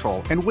odor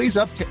control and weighs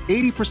up to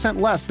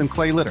 80% less than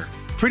clay litter.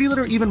 Pretty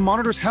Litter even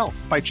monitors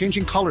health by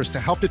changing colors to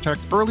help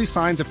detect early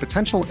signs of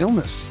potential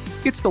illness.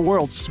 It's the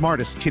world's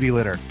smartest kitty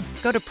litter.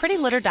 Go to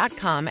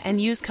prettylitter.com and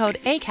use code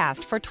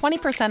ACAST for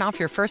 20% off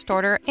your first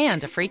order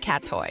and a free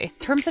cat toy.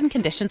 Terms and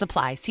conditions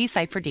apply. See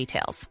site for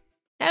details.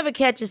 Ever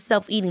catch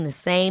yourself eating the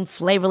same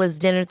flavorless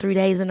dinner 3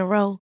 days in a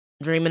row?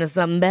 Dreaming of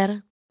something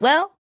better?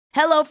 Well,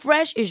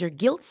 HelloFresh is your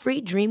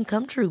guilt-free dream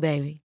come true,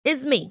 baby.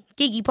 It's me,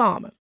 Keke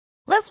Palmer.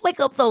 Let's wake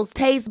up those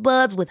taste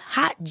buds with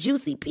hot,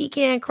 juicy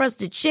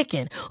pecan-crusted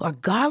chicken or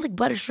garlic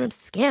butter shrimp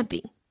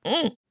scampi.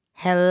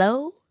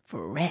 Hello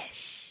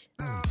Fresh.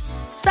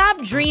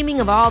 Stop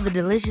dreaming of all the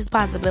delicious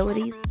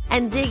possibilities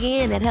and dig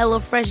in at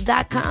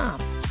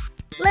HelloFresh.com.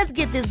 Let's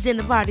get this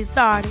dinner party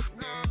started.